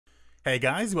Hey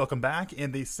guys, welcome back.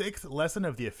 In the 6th lesson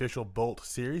of the official Bolt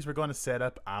series, we're going to set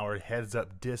up our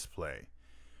heads-up display.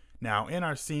 Now, in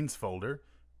our scenes folder,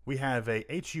 we have a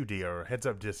HUD, or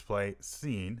heads-up display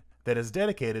scene, that is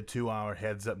dedicated to our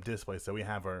heads-up display. So we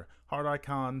have our heart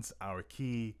icons, our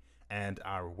key, and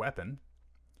our weapon.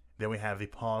 Then we have the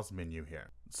pause menu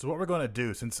here. So what we're going to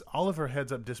do, since all of our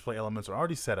heads-up display elements are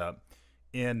already set up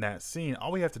in that scene,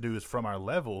 all we have to do is from our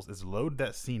levels is load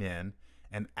that scene in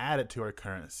and add it to our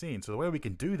current scene. So the way we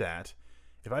can do that,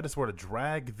 if I just were to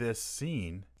drag this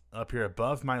scene up here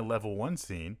above my level 1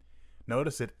 scene,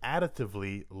 notice it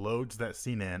additively loads that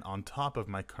scene in on top of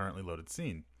my currently loaded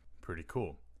scene. Pretty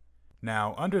cool.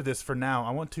 Now under this, for now,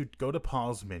 I want to go to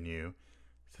pause menu.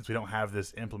 Since we don't have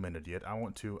this implemented yet, I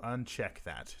want to uncheck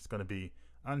that. It's going to be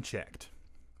unchecked,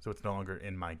 so it's no longer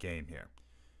in my game here.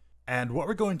 And what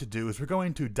we're going to do is we're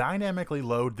going to dynamically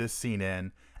load this scene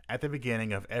in at the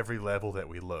beginning of every level that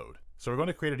we load. So we're going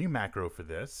to create a new macro for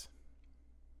this.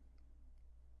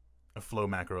 A flow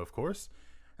macro, of course.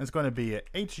 And it's going to be a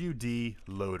HUD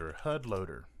Loader, HUD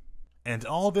Loader. And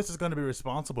all this is going to be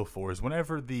responsible for is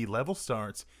whenever the level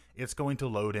starts, it's going to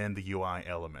load in the UI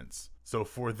elements. So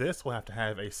for this, we'll have to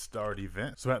have a start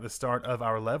event. So at the start of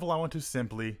our level, I want to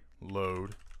simply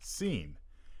load scene.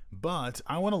 But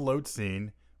I want to load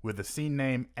scene with the scene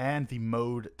name and the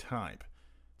mode type.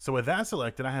 So with that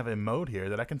selected, I have a mode here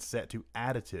that I can set to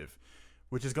additive,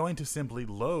 which is going to simply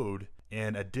load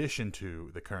in addition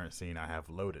to the current scene I have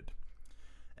loaded.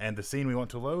 And the scene we want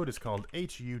to load is called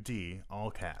HUD, all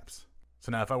caps.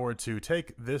 So now if I were to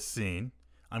take this scene,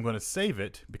 I'm going to save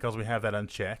it because we have that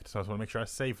unchecked. So I just want to make sure I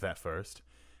save that first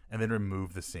and then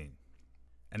remove the scene.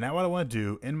 And now what I want to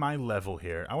do in my level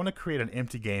here, I want to create an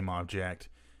empty game object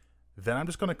that I'm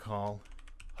just going to call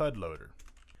HUD Loader.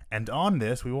 And on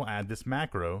this, we will add this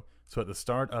macro, so at the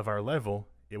start of our level,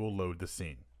 it will load the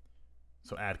scene.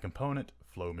 So add component,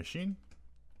 flow machine,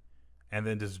 and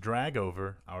then just drag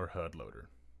over our HUD loader.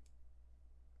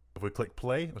 If we click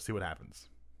play, we'll see what happens.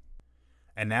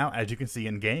 And now, as you can see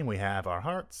in game, we have our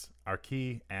hearts, our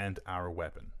key, and our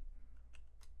weapon.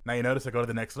 Now you notice I go to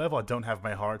the next level, I don't have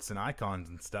my hearts and icons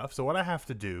and stuff, so what I have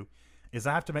to do is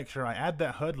I have to make sure I add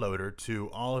that HUD loader to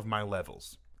all of my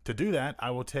levels. To do that,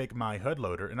 I will take my HUD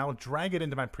loader and I will drag it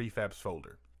into my prefabs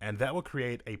folder. And that will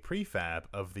create a prefab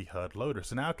of the HUD loader.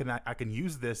 So now I can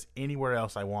use this anywhere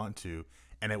else I want to,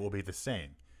 and it will be the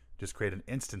same. Just create an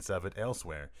instance of it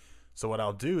elsewhere. So what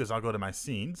I'll do is I'll go to my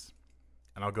scenes,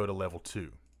 and I'll go to level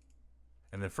 2.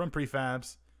 And then from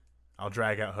prefabs, I'll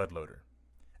drag out HUD loader.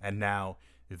 And now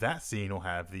that scene will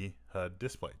have the HUD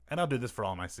display. And I'll do this for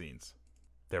all my scenes.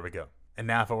 There we go. And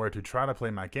now if I were to try to play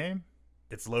my game,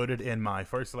 it's loaded in my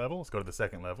first level. Let's go to the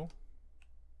second level.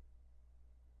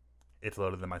 It's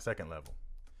loaded in my second level.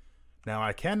 Now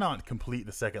I cannot complete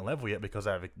the second level yet because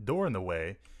I have a door in the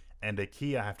way and a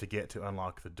key I have to get to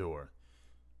unlock the door.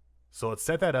 So let's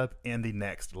set that up in the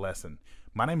next lesson.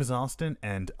 My name is Austin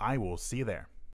and I will see you there.